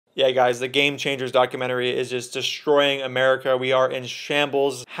Yeah, guys, the Game Changers documentary is just destroying America. We are in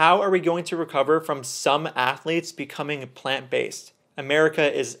shambles. How are we going to recover from some athletes becoming plant-based?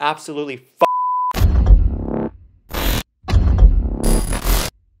 America is absolutely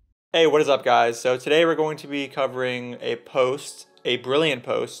Hey, what is up, guys? So today we're going to be covering a brilliant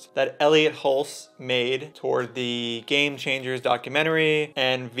post that ELLIOT HULSE made toward the Game Changers documentary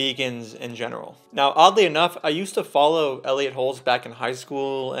and vegans in general. Now, oddly enough, I used to follow ELLIOT HULSE back in high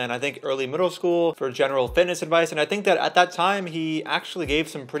school and I think early middle school for general fitness advice, and I think that at that time he actually gave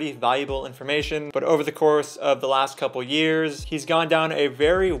some pretty valuable information, but over the course of the last couple years, he's gone down a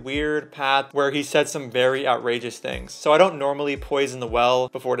very weird path where he said some very outrageous things. So I don't normally poison the well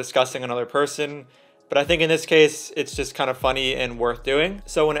before discussing another person, but I think in this case, it's just kind of funny and worth doing.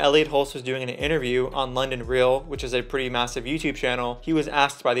 So when ELLIOT HULSE was doing an interview on London Real, which is a pretty massive YouTube channel, he was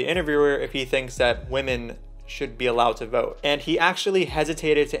asked by the interviewer if he thinks that women should be allowed to vote. And he actually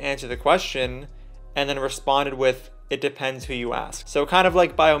hesitated to answer the question and then responded with, "It depends who you ask." So kind of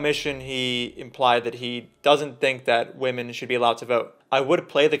like by omission, he implied that he doesn't think that women should be allowed to vote. I would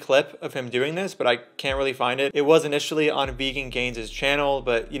play the clip of him doing this, but I can't really find it. It was initially on Vegan Gains' channel,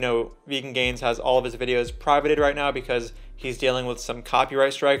 but you know, Vegan Gains has all of his videos privated right now because he's dealing with some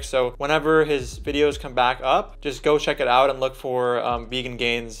copyright strikes. So whenever his videos come back up, just go check it out and look for Vegan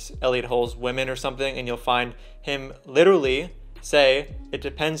Gains, ELLIOT HULSE Women or something, and you'll find him literally say, "It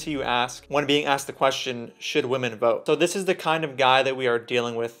depends who you ask," when being asked the question, should women vote? So this is the kind of guy that we are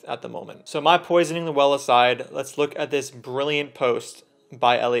dealing with at the moment. So my poisoning the well aside, let's look at this brilliant post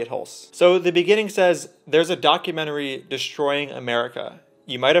by ELLIOT HULSE. So the beginning says, there's a documentary destroying America.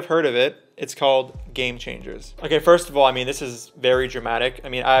 You might have heard of it. It's called Game Changers. Okay, first of all, I mean, this is very dramatic. I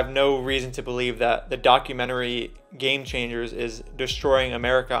mean, I have no reason to believe that the documentary Game Changers is destroying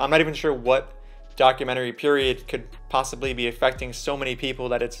America. I'm not even sure what documentary period could possibly be affecting so many people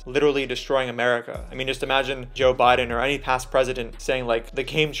that it's literally destroying America. I mean, just imagine Joe Biden or any past president saying like, the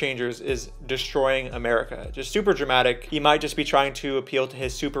Game Changers is destroying America. Just super dramatic. He might just be trying to appeal to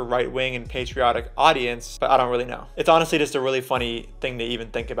his super right-wing and patriotic audience, but I don't really know. It's honestly just a really funny thing to even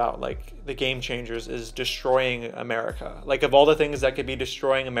think about, like the Game Changers is destroying America. Like of all the things that could be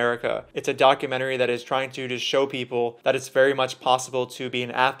destroying America, it's a documentary that is trying to just show people that it's very much possible to be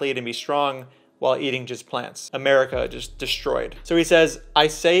an athlete and be strong while eating just plants. America just destroyed. So he says, I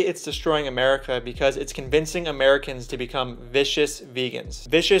say it's destroying America because it's convincing Americans to become vicious vegans.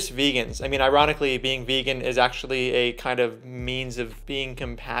 Vicious vegans. I mean, ironically, being vegan is actually a kind of means of being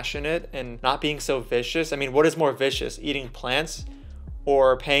compassionate and not being so vicious. I mean, what is more vicious, eating plants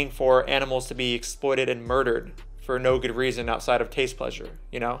or paying for animals to be exploited and murdered for no good reason outside of taste pleasure?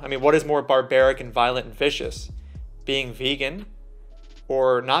 You know, I mean, what is more barbaric and violent and vicious? Being vegan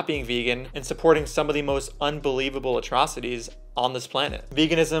or not being vegan and supporting some of the most unbelievable atrocities on this planet.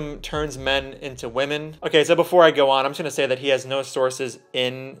 Veganism turns men into women. Okay, so before I go on, I'm just gonna say that he has no sources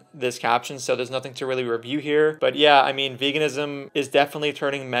in this caption, so there's nothing to really review here. But yeah, I mean, veganism is definitely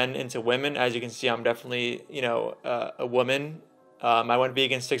turning men into women. As you can see, I'm definitely, you know, a woman. I went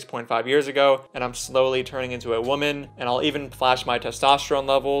vegan 6.5 years ago and I'm slowly turning into a woman, and I'll even flash my testosterone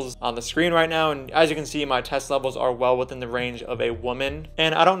levels on the screen right now, and as you can see, my test levels are well within the range of a woman.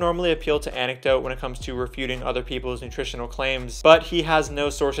 And I don't normally appeal to anecdote when it comes to refuting other people's nutritional claims, but he has no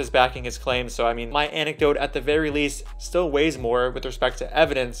sources backing his claims, so I mean, my anecdote at the very least still weighs more with respect to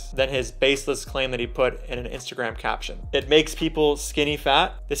evidence than his baseless claim that he put in an Instagram caption. It makes people skinny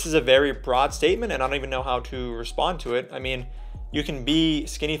fat. This is a very broad statement and I don't even know how to respond to it. I mean, you can be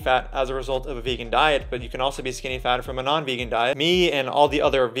skinny fat as a result of a vegan diet, but you can also be skinny fat from a non-vegan diet. Me and all the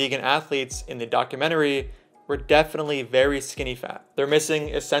other vegan athletes in the documentary were definitely very skinny fat. They're missing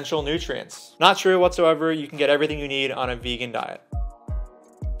essential nutrients. Not true whatsoever. You can get everything you need on a vegan diet.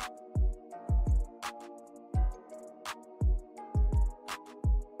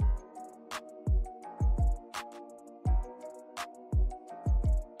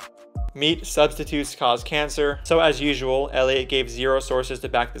 Meat substitutes cause cancer. So as usual, ELLIOT gave zero sources to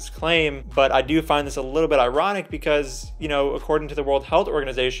back this claim, but I do find this a little bit ironic because, you know, according to the World Health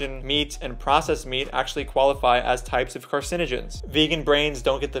Organization, meat and processed meat actually qualify as types of carcinogens. Vegan brains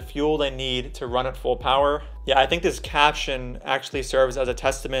don't get the fuel they need to run at full power. Yeah, I think this caption actually serves as a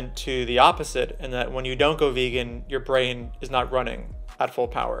testament to the opposite, in that when you don't go vegan, your brain is not running at full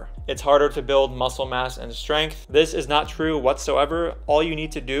power. It's harder to build muscle mass and strength. This is not true whatsoever. All you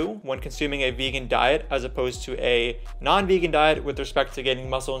need to do when consuming a vegan diet as opposed to a non-vegan diet with respect to gaining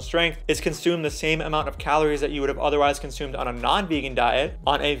muscle and strength is consume the same amount of calories that you would have otherwise consumed on a non-vegan diet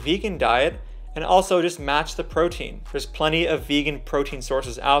on a vegan diet, and also just match the protein. There's plenty of vegan protein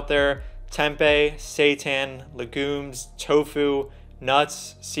sources out there. Tempeh, seitan, legumes, tofu,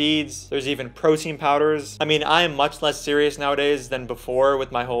 nuts, seeds. There's even protein powders. I mean, I am much less serious nowadays than before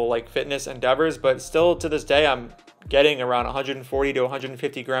with my whole like fitness endeavors, but still to this day, I'm getting around 140 to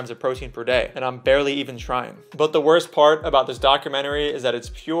 150 grams of protein per day, and I'm barely even trying. But the worst part about this documentary is that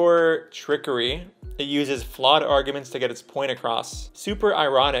it's pure trickery. It uses flawed arguments to get its point across. Super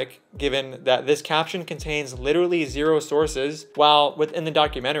ironic, given that this caption contains literally 0 sources, while within the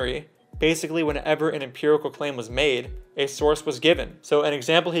documentary, basically whenever an empirical claim was made, a source was given. So an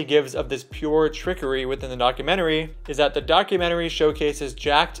example he gives of this pure trickery within the documentary is that the documentary showcases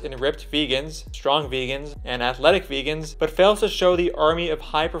jacked and ripped vegans, strong vegans, and athletic vegans, but fails to show the army of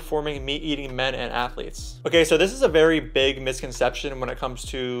high-performing meat-eating men and athletes. Okay, so this is a very big misconception when it comes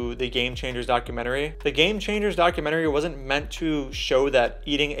to the Game Changers documentary. The Game Changers documentary wasn't meant to show that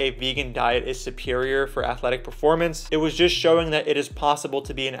eating a vegan diet is superior for athletic performance. It was just showing that it is possible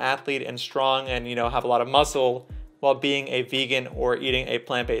to be an athlete and strong and, you know, have a lot of muscle while being a vegan or eating a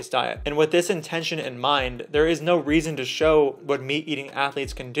plant-based diet. And with this intention in mind, there is no reason to show what meat-eating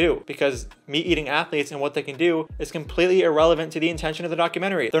athletes can do, because meat-eating athletes and what they can do is completely irrelevant to the intention of the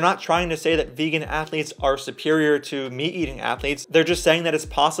documentary. They're not trying to say that vegan athletes are superior to meat-eating athletes. They're just saying that it's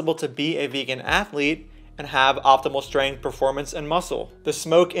possible to be a vegan athlete and have optimal strength, performance, and muscle. The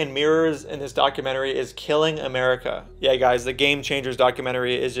smoke and mirrors in this documentary is killing America. Yeah, guys, the Game Changers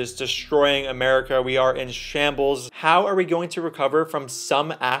documentary is just destroying America. We are in shambles. How are we going to recover from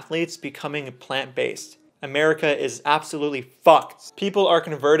some athletes becoming plant-based? America is absolutely fucked. People are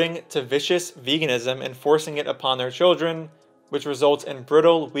converting to vicious veganism and forcing it upon their children, which results in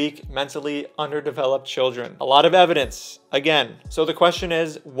brittle, weak, mentally underdeveloped children. A lot of evidence, again. So the question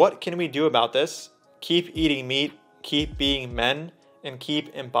is, what can we do about this? Keep eating meat, keep being men, and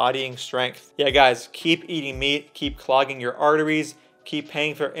keep embodying strength. Yeah, guys, keep eating meat, keep clogging your arteries, keep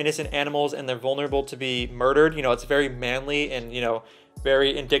paying for innocent animals and they're vulnerable to be murdered. You know, it's very manly and, you know,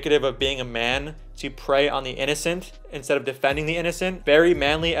 very indicative of being a man to prey on the innocent instead of defending the innocent. Very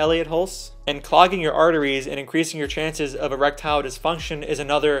manly, ELLIOT HULSE. And clogging your arteries and increasing your chances of erectile dysfunction is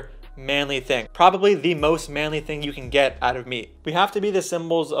another manly thing. Probably the most manly thing you can get out of meat. We have to be the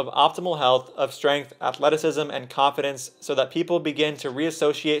symbols of optimal health, of strength, athleticism, and confidence so that people begin to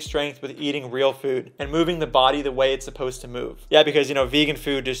reassociate strength with eating real food and moving the body the way it's supposed to move. Yeah, because, you know, vegan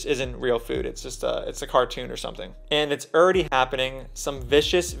food just isn't real food. It's just it's a cartoon or something. And it's already happening. Some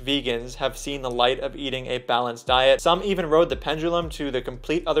vicious vegans have seen the light of eating a balanced diet. Some even rode the pendulum to the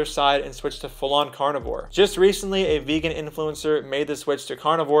complete other side and switched to full-on carnivore. Just recently, a vegan influencer made the switch to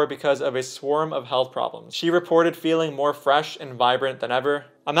carnivore because of a swarm of health problems. She reported feeling more fresh and vibrant than ever.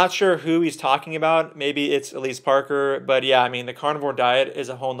 I'm not sure who he's talking about. Maybe it's Elise Parker, but yeah, I mean, the carnivore diet is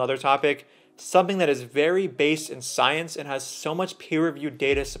a whole nother topic. Something that is very based in science and has so much peer-reviewed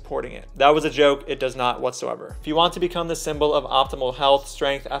data supporting it. That was a joke. It does not whatsoever. If you want to become the symbol of optimal health,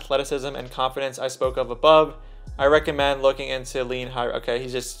 strength, athleticism, and confidence I spoke of above, I recommend looking into Lean High. Okay,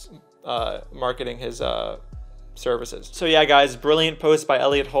 he's just marketing his services. So yeah, guys, brilliant post by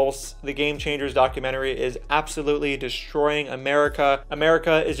ELLIOT HULSE. The Game Changers documentary is absolutely destroying America.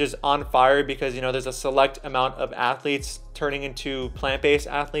 America is just on fire because, you know, there's a select amount of athletes turning into plant-based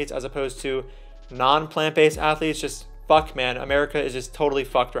athletes as opposed to non-plant-based athletes. Just fuck, man. America is just totally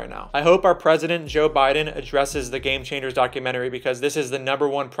fucked right now. I hope our president, Joe Biden, addresses the Game Changers documentary because this is the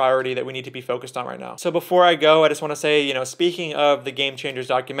 #1 priority that we need to be focused on right now. So before I go, I just want to say, you know, speaking of the Game Changers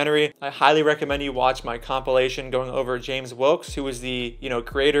documentary, I highly recommend you watch my compilation going over James Wilkes, who was the, you know,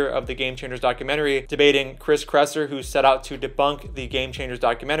 creator of the Game Changers documentary, debating Chris Kresser, who set out to debunk the Game Changers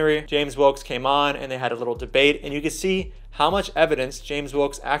documentary. James Wilkes came on and they had a little debate, and you can see how much evidence James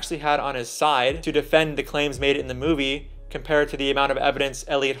Wilkes actually had on his side to defend the claims made in the movie compared to the amount of evidence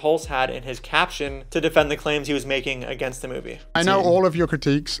ELLIOT HULSE had in his caption to defend the claims he was making against the movie. I know all of your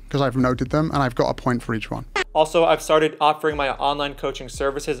critiques because I've noted them and I've got a point for each one. Also, I've started offering my online coaching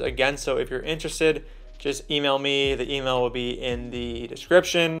services again, so if you're interested, just email me. The email will be in the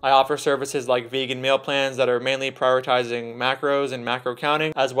description. I offer services like vegan meal plans that are mainly prioritizing macros and macro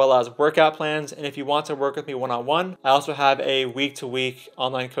counting, as well as workout plans. And if you want to work with me one-on-one, I also have a week-to-week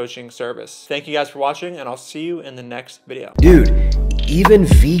online coaching service. Thank you guys for watching, and I'll see you in the next video. Dude, even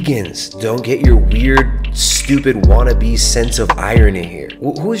vegans don't get your weird, stupid wannabe sense of irony here.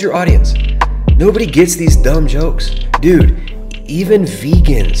 Who is your audience? Nobody gets these dumb jokes. Dude, even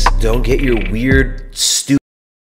vegans don't get your weird, stupid